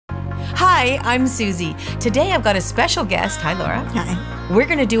Hi, I'm Suzie. Today I've got a special guest. Hi, Laura. Hi. We're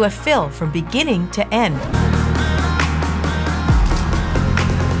going to do a fill from beginning to end.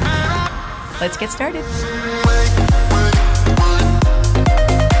 Let's get started.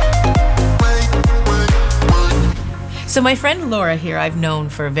 So my friend Laura here, I've known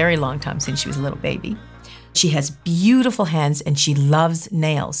for a very long time, since she was a little baby. She has beautiful hands and she loves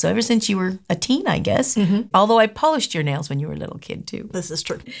nails. So ever since you were a teen, I guess, although I polished your nails when you were a little kid too. This is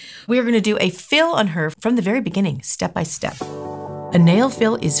true. We're going to do a fill on her from the very beginning, step by step. A nail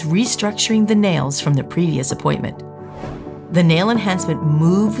fill is restructuring the nails from the previous appointment. The nail enhancement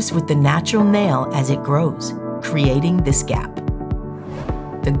moves with the natural nail as it grows, creating this gap.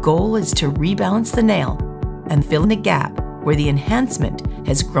 The goal is to rebalance the nail and fill in the gap where the enhancement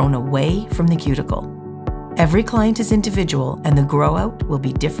has grown away from the cuticle. Every client is individual and the grow out will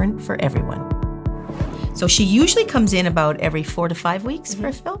be different for everyone. So she usually comes in about every 4 to 5 weeks for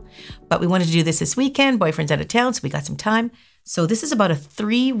a fill, but we wanted to do this weekend. Boyfriend's out of town, so we got some time. So this is about a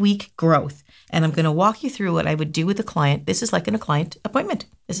 3-week growth, and I'm gonna walk you through what I would do with a client. This is like in a client appointment.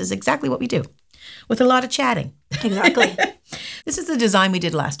 This is exactly what we do, with a lot of chatting. Exactly. This is the design we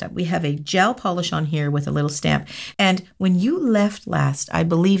did last time. We have a gel polish on here with a little stamp. And when you left last, I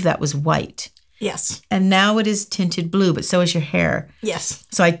believe that was white. Yes. And now it is tinted blue, but so is your hair. Yes.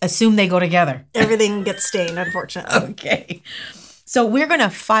 So I assume they go together. Everything gets stained, unfortunately. Okay. So we're going to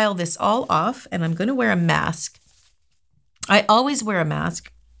file this all off, and I'm going to wear a mask. I always wear a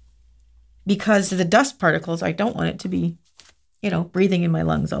mask because of the dust particles. I don't want it to be, breathing in my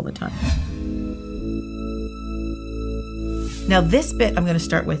lungs all the time. Now this bit I'm going to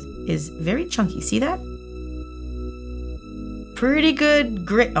start with is very chunky. See that? Pretty good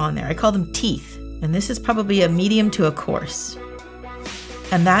grit on there. I call them teeth. And this is probably a medium to a coarse.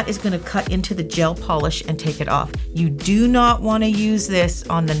 And that is going to cut into the gel polish and take it off. You do not want to use this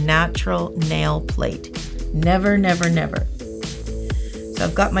on the natural nail plate. Never, never, never. So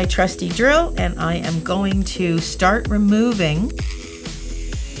I've got my trusty drill and I am going to start removing.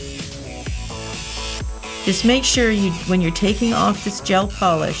 Just make sure when you're taking off this gel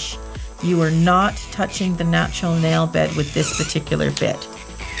polish, you are not touching the natural nail bed with this particular bit.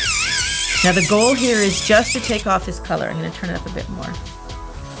 Now the goal here is just to take off this color. I'm going to turn it up a bit more.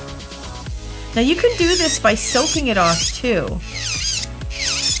 Now you can do this by soaking it off too.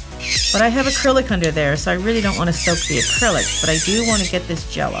 But I have acrylic under there, so I really don't want to soak the acrylic, but I do want to get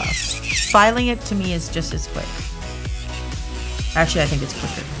this gel off. Filing it to me is just as quick. Actually, I think it's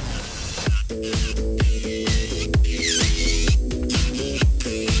quicker.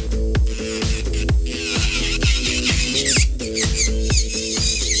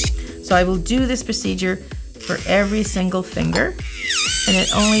 So I will do this procedure for every single finger, and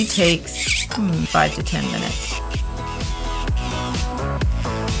it only takes 5 to 10 minutes.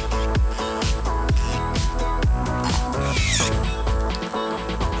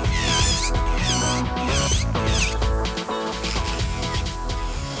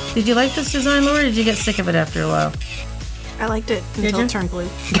 Did you like this design, Laura, or did you get sick of it after a while? I liked it until it turned blue.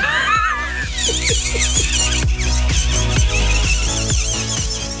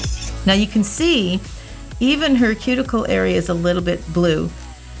 Now you can see even her cuticle area is a little bit blue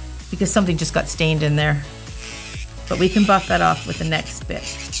because something just got stained in there. But we can buff that off with the next bit.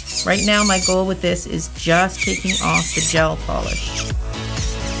 Right now my goal with this is just taking off the gel polish.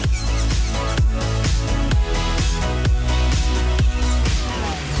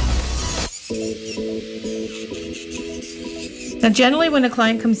 Now generally when a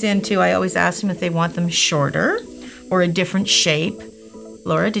client comes in too, I always ask them if they want them shorter or a different shape.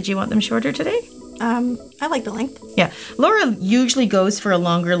 Laura, did you want them shorter today? I like the length. Yeah. Laura usually goes for a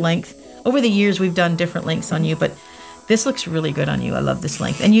longer length. Over the years, we've done different lengths on you, but this looks really good on you. I love this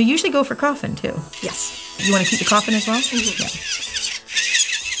length. And you usually go for coffin, too. Yes. You want to keep the coffin as well? Yeah.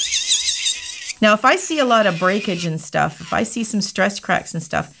 Now, if I see a lot of breakage and stuff, if I see some stress cracks and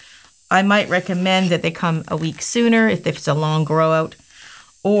stuff, I might recommend that they come a week sooner if it's a long grow out,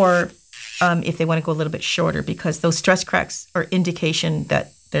 or if they want to go a little bit shorter, because those stress cracks are indication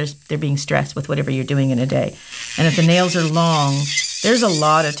that they're being stressed with whatever you're doing in a day. And if the nails are long, there's a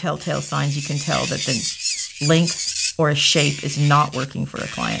lot of telltale signs you can tell that the length or a shape is not working for a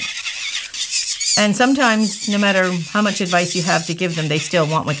client. And sometimes, no matter how much advice you have to give them, they still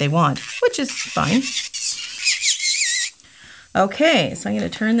want what they want, which is fine. Okay, so I'm going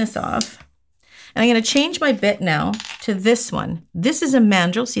to turn this off. And I'm going to change my bit now to this one. This is a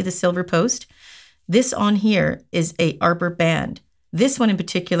mandrel. See the silver post? This on here is a arbor band. This one in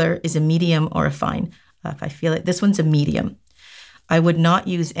particular is a medium or a fine. If I feel it, this one's a medium. I would not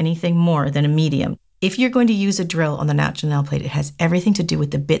use anything more than a medium. If you're going to use a drill on the natural nail plate, it has everything to do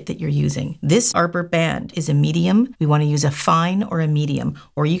with the bit that you're using. This arbor band is a medium. We want to use a fine or a medium,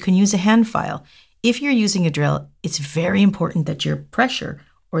 or you can use a hand file. If you're using a drill, it's very important that your pressure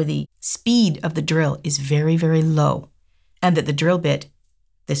or the speed of the drill is very, very low, and that the drill bit,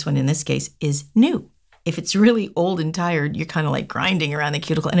 this one in this case, is new. If it's really old and tired, you're kind of like grinding around the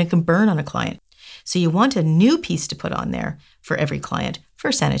cuticle and it can burn on a client. So you want a new piece to put on there for every client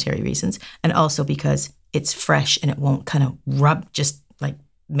for sanitary reasons, and also because it's fresh and it won't kind of rub, just like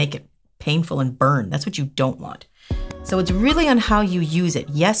make it painful and burn. That's what you don't want. So it's really on how you use it.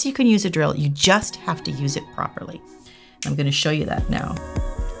 Yes, you can use a drill, you just have to use it properly. I'm going to show you that now.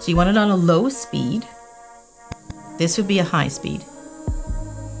 So you want it on a low speed. This would be a high speed.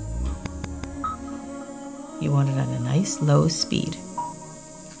 You want it on a nice low speed.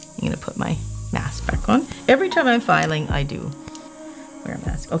 I'm going to put my mask back on. Every time I'm filing, I do wear a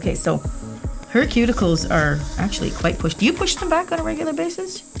mask. Okay, so her cuticles are actually quite pushed. Do you push them back on a regular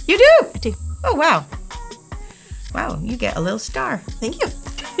basis? You do? I do. Oh, wow. Wow, you get a little star. Thank you.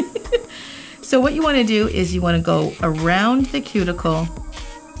 So what you want to do is you want to go around the cuticle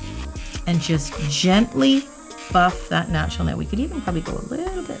and just gently buff that natural nail. We could even probably go a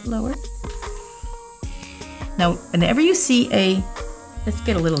little bit lower. Now, whenever you see let's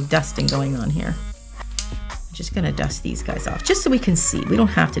get a little dusting going on here. I'm just going to dust these guys off just so we can see. We don't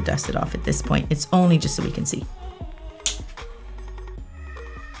have to dust it off at this point. It's only just so we can see.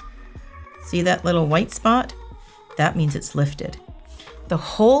 See that little white spot? That means it's lifted. The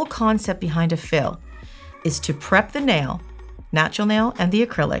whole concept behind a fill is to prep the nail, natural nail and the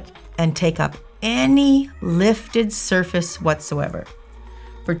acrylic, and take up any lifted surface whatsoever.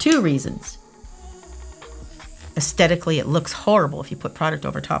 For two reasons. Aesthetically, it looks horrible if you put product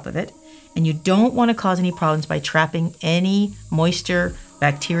over top of it, and you don't want to cause any problems by trapping any moisture,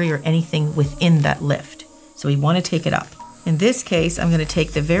 bacteria, or anything within that lift. So we want to take it up. In this case, I'm going to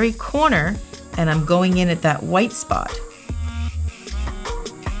take the very corner and I'm going in at that white spot.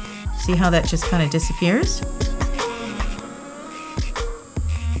 See how that just kind of disappears?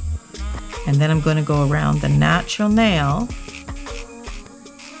 And then I'm going to go around the natural nail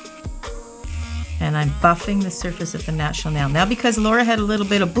and I'm buffing the surface of the natural nail. Now, because Laura had a little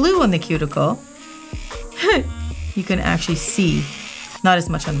bit of blue on the cuticle, you can actually see, not as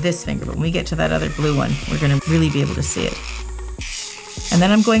much on this finger, but when we get to that other blue one, we're going to really be able to see it. And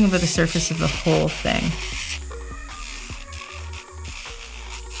then I'm going over the surface of the whole thing.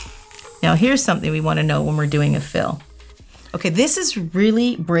 Now, here's something we want to know when we're doing a fill. Okay, this is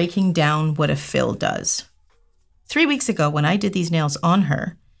really breaking down what a fill does. 3 weeks ago, when I did these nails on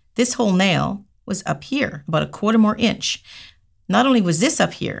her, this whole nail was up here, about 1/4 more inch. Not only was this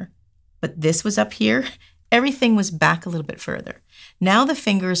up here, but this was up here. Everything was back a little bit further. Now the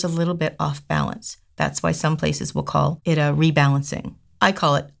finger is a little bit off balance. That's why some places will call it a rebalancing. I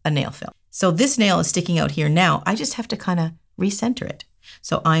call it a nail fill. So this nail is sticking out here now. I just have to kind of recenter it.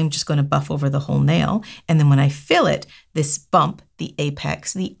 So I'm just going to buff over the whole nail. And then when I fill it, this bump, the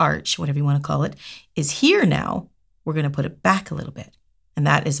apex, the arch, whatever you want to call it, is here now. We're going to put it back a little bit. And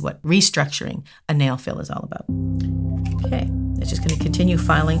that is what restructuring a nail fill is all about. Okay, it's just going to continue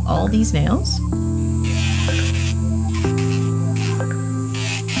filing all these nails.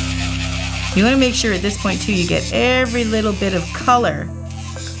 You want to make sure at this point too, you get every little bit of color,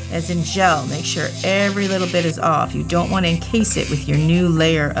 as in gel. Make sure every little bit is off. You don't want to encase it with your new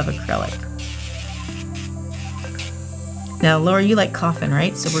layer of acrylic. Now, Laura, you like coffin,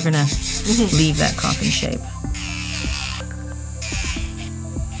 right? So we're going to leave that coffin shape.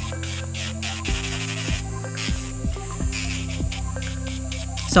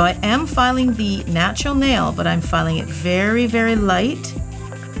 So I am filing the natural nail, but I'm filing it very, very light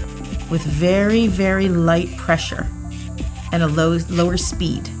with very, very light pressure and a lower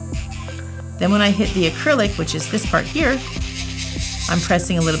speed. Then when I hit the acrylic, which is this part here, I'm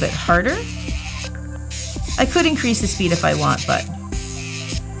pressing a little bit harder. I could increase the speed if I want, but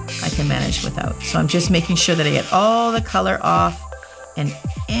I can manage without. So I'm just making sure that I get all the color off and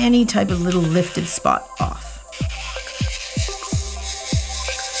any type of little lifted spot off.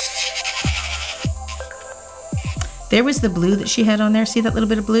 There was the blue that she had on there. See that little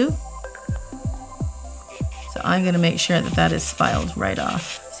bit of blue? So I'm going to make sure that that is filed right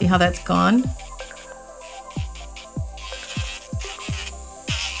off. See how that's gone?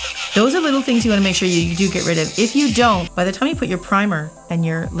 Those are little things you want to make sure you do get rid of. If you don't, by the time you put your primer and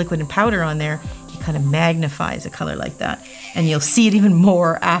your liquid and powder on there, it kind of magnifies a color like that. And you'll see it even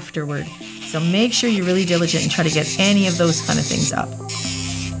more afterward. So make sure you're really diligent and try to get any of those kind of things up.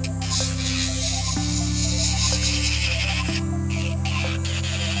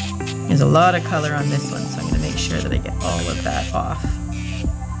 There's a lot of color on this one, so I'm going to make sure that I get all of that off.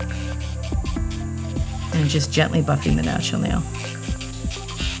 And just gently buffing the natural nail.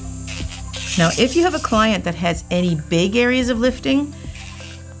 Now, if you have a client that has any big areas of lifting,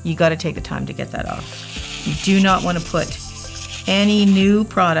 you got to take the time to get that off. You do not want to put any new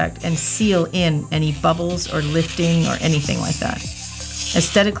product and seal in any bubbles or lifting or anything like that.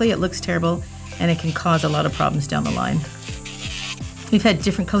 Aesthetically, it looks terrible and it can cause a lot of problems down the line. We've had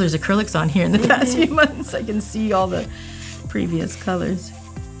different colors acrylics on here in the past few months. I can see all the previous colors.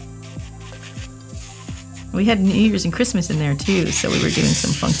 We had New Year's and Christmas in there too, so we were doing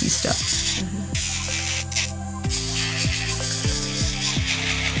some funky stuff.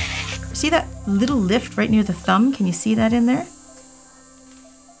 See that little lift right near the thumb? Can you see that in there?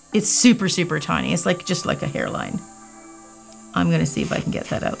 It's super, super tiny. It's like just like a hairline. I'm gonna see if I can get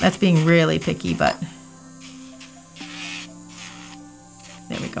that out. That's being really picky, but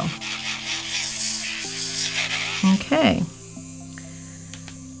there we go. Okay.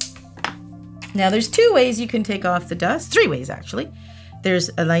 Now there's 2 ways you can take off the dust. 3 ways actually. There's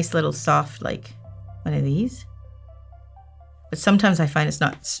a nice little soft, like one of these. But sometimes I find it's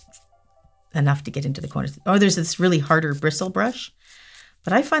not enough to get into the corners. Or there's this really harder bristle brush.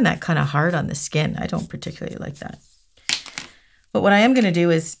 But I find that kind of hard on the skin. I don't particularly like that. But what I am going to do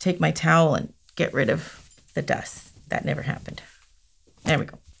is take my towel and get rid of the dust. That never happened. There we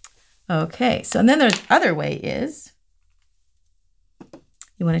go. Okay, so and then the other way is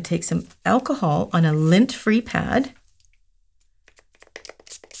you want to take some alcohol on a lint-free pad.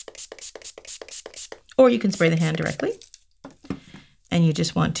 Or you can spray the hand directly. And you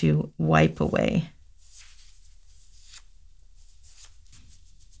just want to wipe away.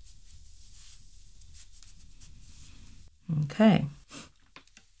 Okay.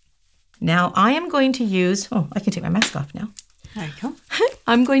 Now I am going to use, oh, I can take my mask off now. There you go.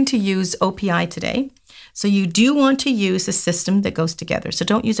 I'm going to use OPI today. So you do want to use a system that goes together. So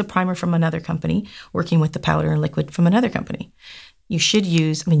don't use a primer from another company working with the powder and liquid from another company. You should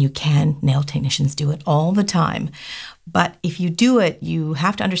use, I mean, you can, nail technicians do it all the time. But if you do it, you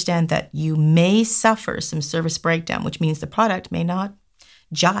have to understand that you may suffer some service breakdown, which means the product may not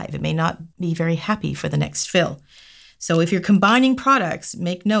jive. It may not be very happy for the next fill. So if you're combining products,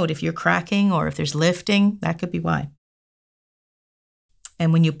 make note if you're cracking or if there's lifting, that could be why.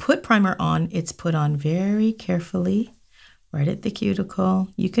 And when you put primer on, it's put on very carefully, right at the cuticle.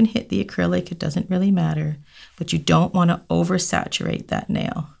 You can hit the acrylic, it doesn't really matter, but you don't want to oversaturate that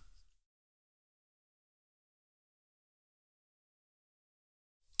nail.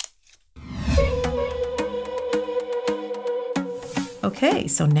 Okay,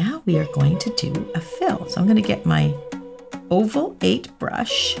 so now we are going to do a fill. So I'm going to get my oval 8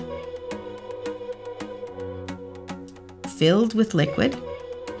 brush filled with liquid,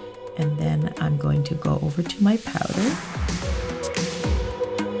 and then I'm going to go over to my powder.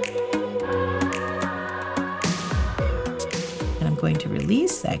 And I'm going to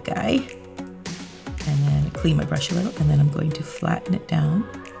release that guy and then clean my brush a little, and then I'm going to flatten it down.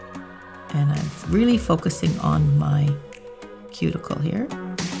 And I'm really focusing on my cuticle here.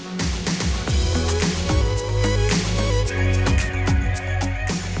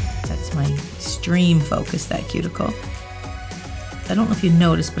 That's my extreme focus, that cuticle. I don't know if you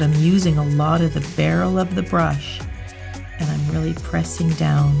noticed, but I'm using a lot of the barrel of the brush, and I'm really pressing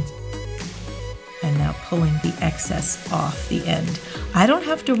down and now pulling the excess off the end. I don't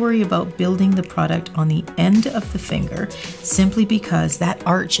have to worry about building the product on the end of the finger simply because that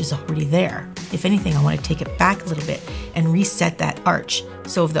arch is already there. If anything, I want to take it back a little bit and reset that arch.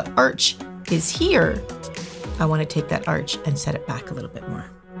 So if the arch is here, I want to take that arch and set it back a little bit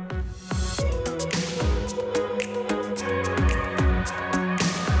more.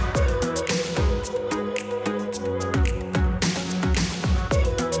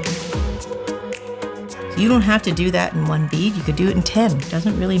 You don't have to do that in 1 bead. You could do it in 10. It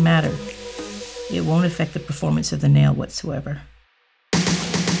doesn't really matter. It won't affect the performance of the nail whatsoever.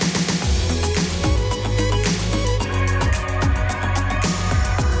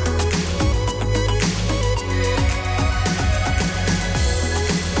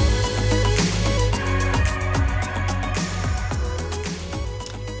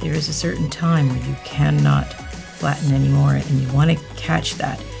 There is a certain time where you cannot flatten anymore, and you want to catch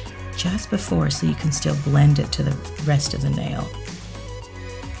that just before so you can still blend it to the rest of the nail.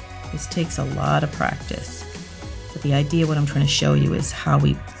 This takes a lot of practice, but the idea, what I'm trying to show you, is how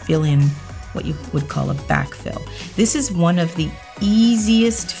we fill in what you would call a backfill. This is one of the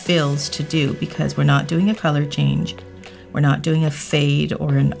easiest fills to do because we're not doing a color change, we're not doing a fade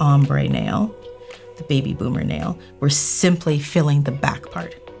or an ombre nail, the baby boomer nail. We're simply filling the back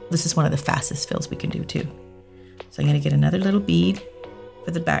part. This is one of the fastest fills we can do too. So I'm gonna get another little bead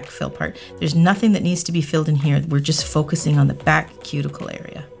for the back fill part. There's nothing that needs to be filled in here. We're just focusing on the back cuticle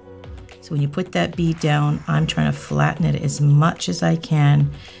area. So when you put that bead down, I'm trying to flatten it as much as I can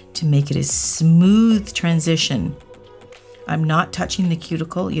to make it a smooth transition. I'm not touching the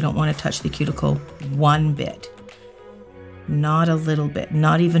cuticle. You don't want to touch the cuticle one bit. Not a little bit,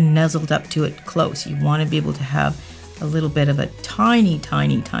 not even nuzzled up to it close. You want to be able to have a little bit of a tiny,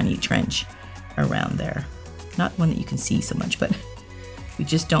 tiny, tiny trench around there. Not one that you can see so much, but we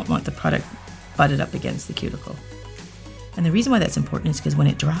just don't want the product butted up against the cuticle. And the reason why that's important is because when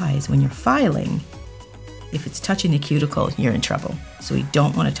it dries, when you're filing, if it's touching the cuticle, you're in trouble. So we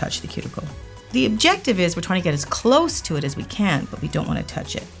don't want to touch the cuticle. The objective is we're trying to get as close to it as we can, but we don't want to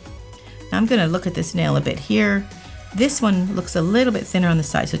touch it. Now I'm going to look at this nail a bit here. This one looks a little bit thinner on the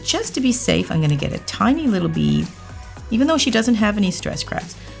side. So just to be safe, I'm going to get a tiny little bead. Even though she doesn't have any stress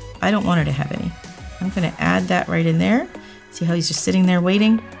cracks, I don't want her to have any. I'm going to add that right in there. See how he's just sitting there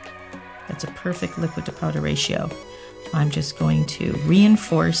waiting? That's a perfect liquid to powder ratio. I'm just going to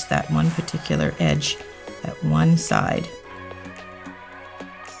reinforce that one particular edge at one side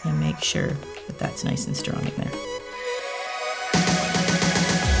and make sure that that's nice and strong in there.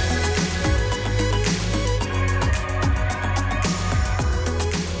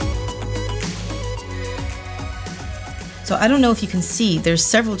 So I don't know if you can see, there's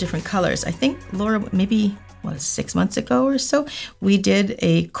several different colors. I think Laura, maybe, 6 months ago or so, we did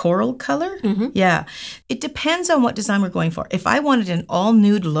a coral color. Yeah, it depends on what design we're going for. If I wanted an all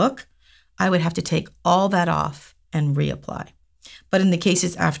nude look, I would have to take all that off and reapply. But in the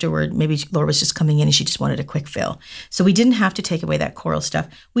cases afterward, maybe Laura was just coming in and she just wanted a quick fill. So we didn't have to take away that coral stuff.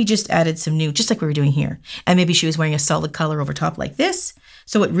 We just added some new, just like we were doing here. And maybe she was wearing a solid color over top like this.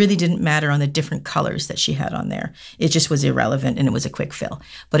 So it really didn't matter on the different colors that she had on there. It just was irrelevant and it was a quick fill.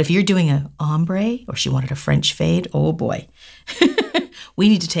 But if you're doing an ombre or she wanted a French fade, oh boy, we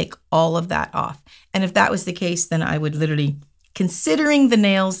need to take all of that off. And if that was the case, then I would literally, considering the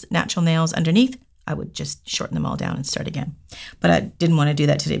nails, natural nails underneath, I would just shorten them all down and start again. But I didn't want to do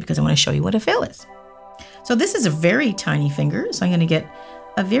that today because I want to show you what a fill is. So this is a very tiny finger. So I'm going to get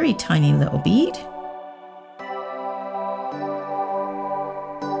a very tiny little bead.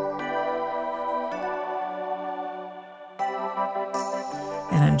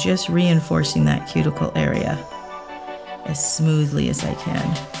 And I'm just reinforcing that cuticle area as smoothly as I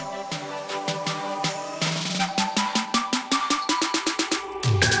can.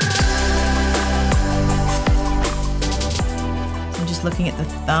 Looking at the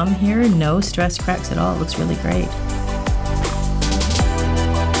thumb here, no stress cracks at all. It looks really great.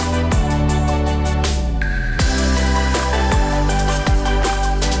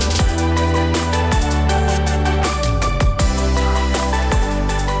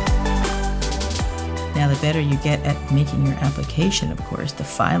 Now, the better you get at making your application, of course, the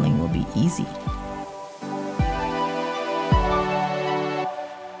filing will be easy.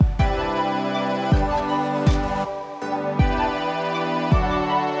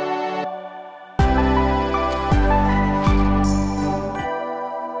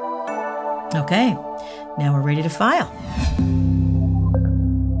 Okay, now we're ready to file. I'm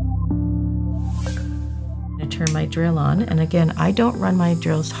going to turn my drill on, and again, I don't run my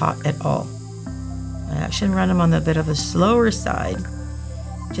drills hot at all. I actually run them on the bit of a slower side,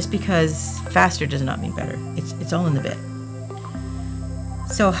 just because faster does not mean better. It's all in the bit.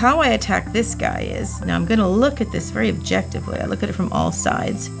 So how I attack this guy is, now I'm going to look at this very objectively. I look at it from all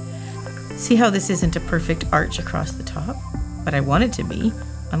sides. See how this isn't a perfect arch across the top, but I want it to be.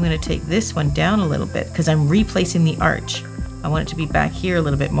 I'm going to take this one down a little bit because I'm replacing the arch. I want it to be back here a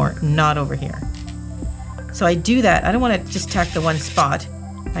little bit more, not over here. So I do that. I don't want to just attack the one spot.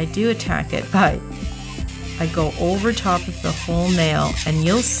 I do attack it, but I go over top of the whole nail, and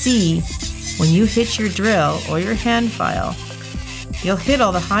you'll see when you hit your drill or your hand file, you'll hit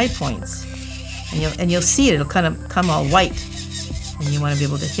all the high points, and you'll see it. It'll kind of come all white, and you want to be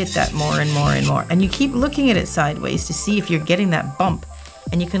able to hit that more and more and more. And you keep looking at it sideways to see if you're getting that bump.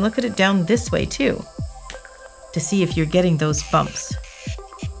 And you can look at it down this way too, to see if you're getting those bumps.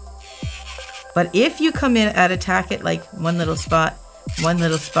 But if you come in and attack it like one little spot,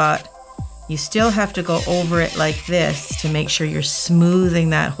 you still have to go over it like this to make sure you're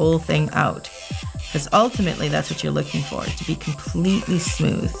smoothing that whole thing out. Because ultimately that's what you're looking for, to be completely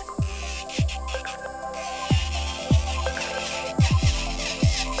smooth.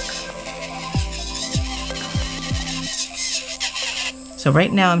 So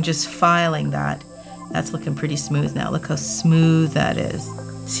right now I'm just filing that. That's looking pretty smooth now. Look how smooth that is.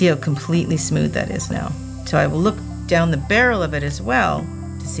 See how completely smooth that is now. So I will look down the barrel of it as well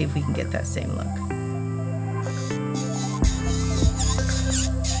to see if we can get that same look.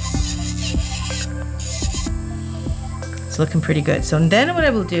 It's looking pretty good. So then what I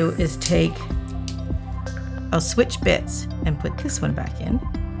will do is I'll switch bits and put this one back in.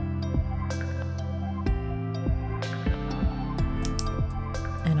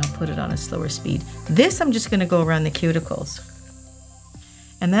 And I'll put it on a slower speed. This I'm just gonna go around the cuticles.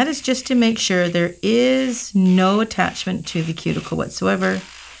 And that is just to make sure there is no attachment to the cuticle whatsoever.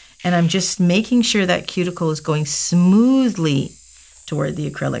 And I'm just making sure that cuticle is going smoothly toward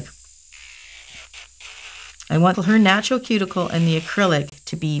the acrylic. I want her natural cuticle and the acrylic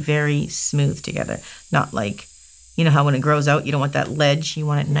to be very smooth together. Not like, you know how when it grows out, you don't want that ledge, you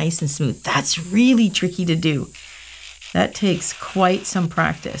want it nice and smooth. That's really tricky to do. That takes quite some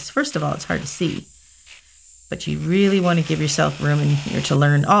practice. First of all, it's hard to see, but you really want to give yourself room in here to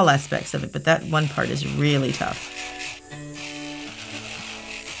learn all aspects of it, but that one part is really tough.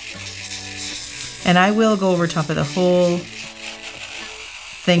 And I will go over top of the whole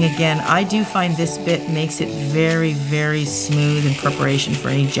thing again. I do find this bit makes it very, very smooth in preparation for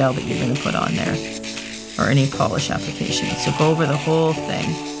any gel that you're going to put on there or any polish application. So go over the whole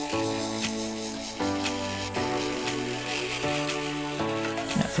thing.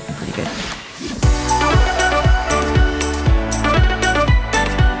 That's looking pretty good.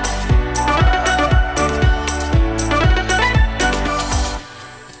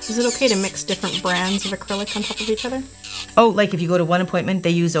 Is it okay to mix different brands of acrylic on top of each other? Oh, like if you go to one appointment,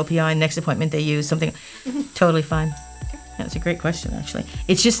 they use OPI, next appointment they use something. Totally fine. Okay. Yeah, that's a great question, actually.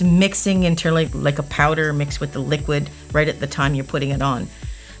 It's just mixing internally, like a powder mixed with the liquid right at the time you're putting it on.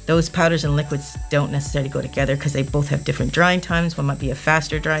 Those powders and liquids don't necessarily go together because they both have different drying times. One might be a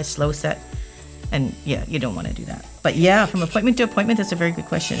faster dry, slow set. And yeah, you don't want to do that. But yeah, from appointment to appointment, that's a very good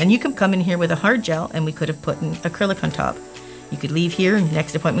question. And you can come in here with a hard gel and we could have put an acrylic on top. You could leave here and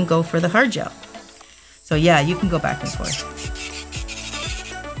next appointment go for the hard gel. So yeah, you can go back and forth.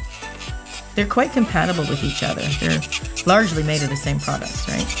 They're quite compatible with each other. They're largely made of the same products,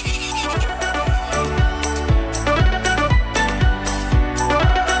 right?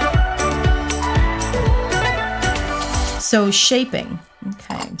 So shaping.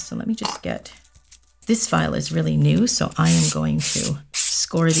 Okay, so let me just get, this file is really new, so I am going to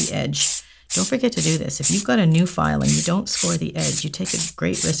score the edge. Don't forget to do this. If you've got a new file and you don't score the edge, you take a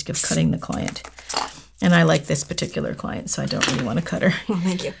great risk of cutting the client. And I like this particular client, so I don't really want to cut her. Oh,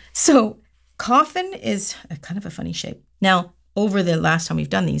 thank you. So Coffin is kind of a funny shape. Now, over the last time we've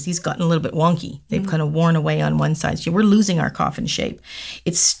done these gotten a little bit wonky. They've kind of worn away on one side. So we're losing our Coffin shape.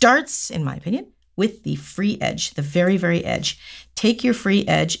 It starts, in my opinion, with the free edge, the very, very edge. Take your free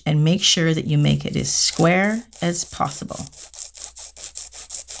edge and make sure that you make it as square as possible.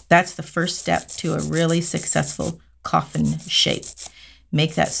 That's the first step to a really successful coffin shape.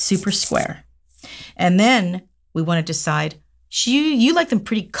 Make that super square. And then we want to decide, you like them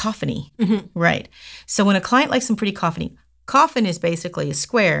pretty coffin-y, right? So when a client likes them pretty coffin-y, coffin is basically a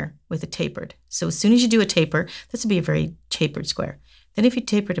square with a tapered. So as soon as you do a taper, this would be a very tapered square. Then if you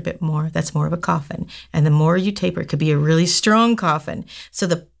taper it a bit more, that's more of a coffin. And the more you taper, it could be a really strong coffin. So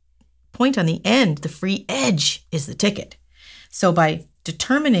the point on the end, the free edge, is the ticket. So by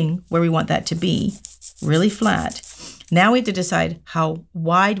determining where we want that to be, really flat, now we have to decide how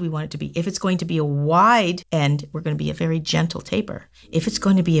wide we want it to be. If it's going to be a wide end, we're going to be a very gentle taper. If it's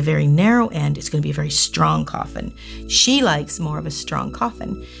going to be a very narrow end, it's going to be a very strong coffin. She likes more of a strong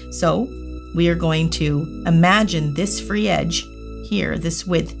coffin. So we are going to imagine this free edge here, this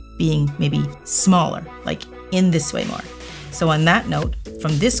width, being maybe smaller, like in this way more. So on that note,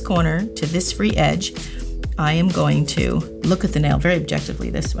 from this corner to this free edge, I am going to look at the nail very objectively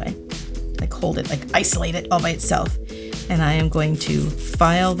this way, like hold it, like isolate it all by itself. And I am going to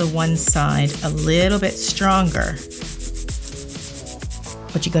file the one side a little bit stronger,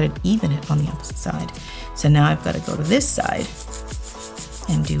 but you got to even it on the opposite side. So now I've got to go to this side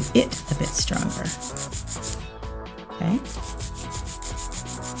and do it a bit stronger. Okay.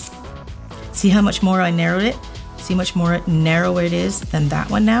 See how much more I narrowed it? See how much more narrower it is than that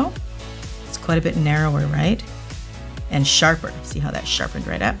one now? It's quite a bit narrower, right? And sharper. See how that sharpened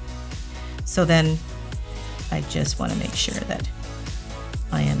right up? So then I just want to make sure that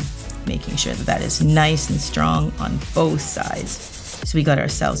I am making sure that that is nice and strong on both sides. So we got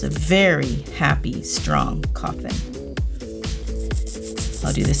ourselves a very happy, strong coffin.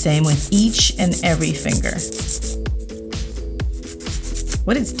 I'll do the same with each and every finger.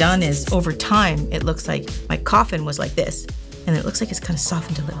 What it's done is, over time, it looks like my coffin was like this, and it looks like it's kind of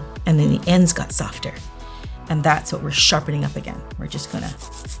softened a little, and then the ends got softer. And that's what we're sharpening up again. We're just gonna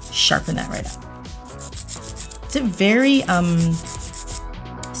sharpen that right up. It's a very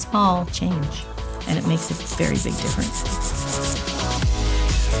small change, and it makes a very big difference.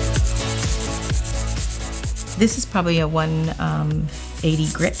 This is probably a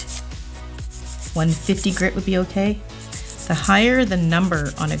 180 grit. 150 grit would be okay. The higher the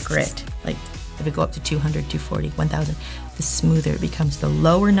number on a grit, like if we go up to 200, 240, 1000, the smoother it becomes. The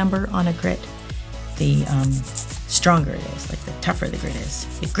lower number on a grit, the stronger it is, like the tougher the grit is,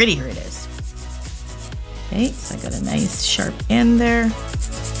 the grittier it is. Okay, so I got a nice sharp end there.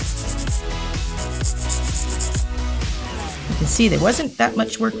 You can see there wasn't that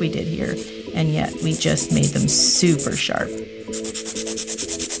much work we did here, and yet we just made them super sharp.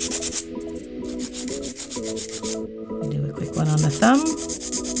 Do a quick one on the thumb.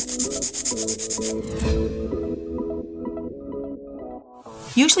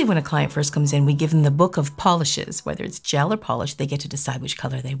 Usually when a client first comes in, we give them the book of polishes. Whether it's gel or polish, they get to decide which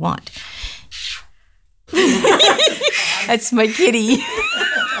color they want. That's my kitty.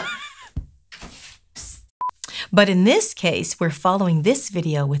 But in this case, we're following this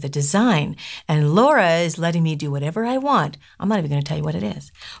video with a design, and Laura is letting me do whatever I want. I'm not even going to tell you what it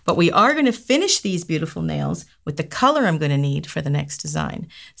is. But we are going to finish these beautiful nails with the color I'm going to need for the next design.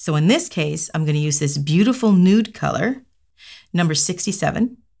 So in this case, I'm going to use this beautiful nude color, number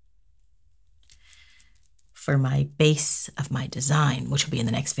 67, for my base of my design, which will be in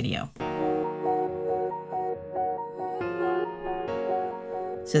the next video.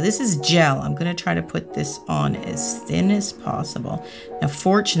 So this is gel. I'm going to try to put this on as thin as possible. Now,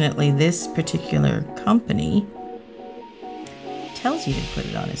 fortunately, this particular company tells you to put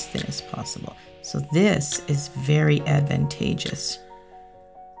it on as thin as possible. So this is very advantageous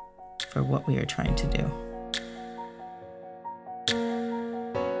for what we are trying to do.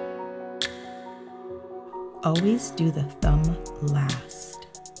 Always do the thumb last.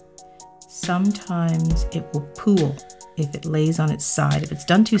 Sometimes it will pool if it lays on its side. If it's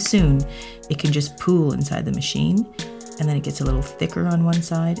done too soon, it can just pool inside the machine, and then it gets a little thicker on one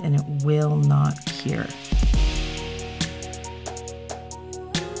side and it will not cure.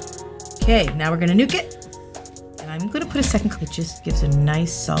 Okay, now we're gonna nuke it. And I'm gonna put a second coat. It just gives a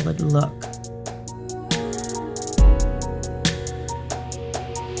nice solid look.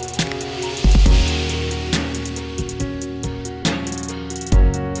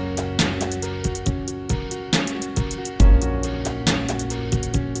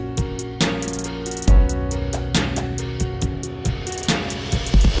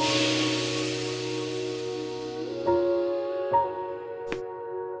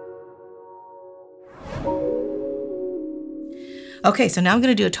 Okay, so now I'm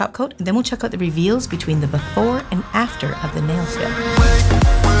going to do a top coat, and then we'll check out the reveals between the before and after of the nail fill.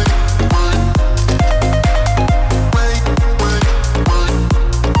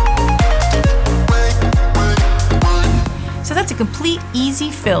 So that's a complete easy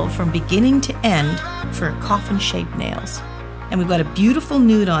fill from beginning to end for coffin-shaped nails. And we've got a beautiful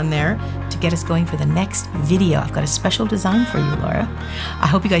nude on there to get us going for the next video. I've got a special design for you, Laura. I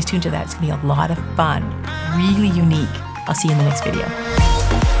hope you guys tune to that. It's going to be a lot of fun, really unique. I'll see you in the next video.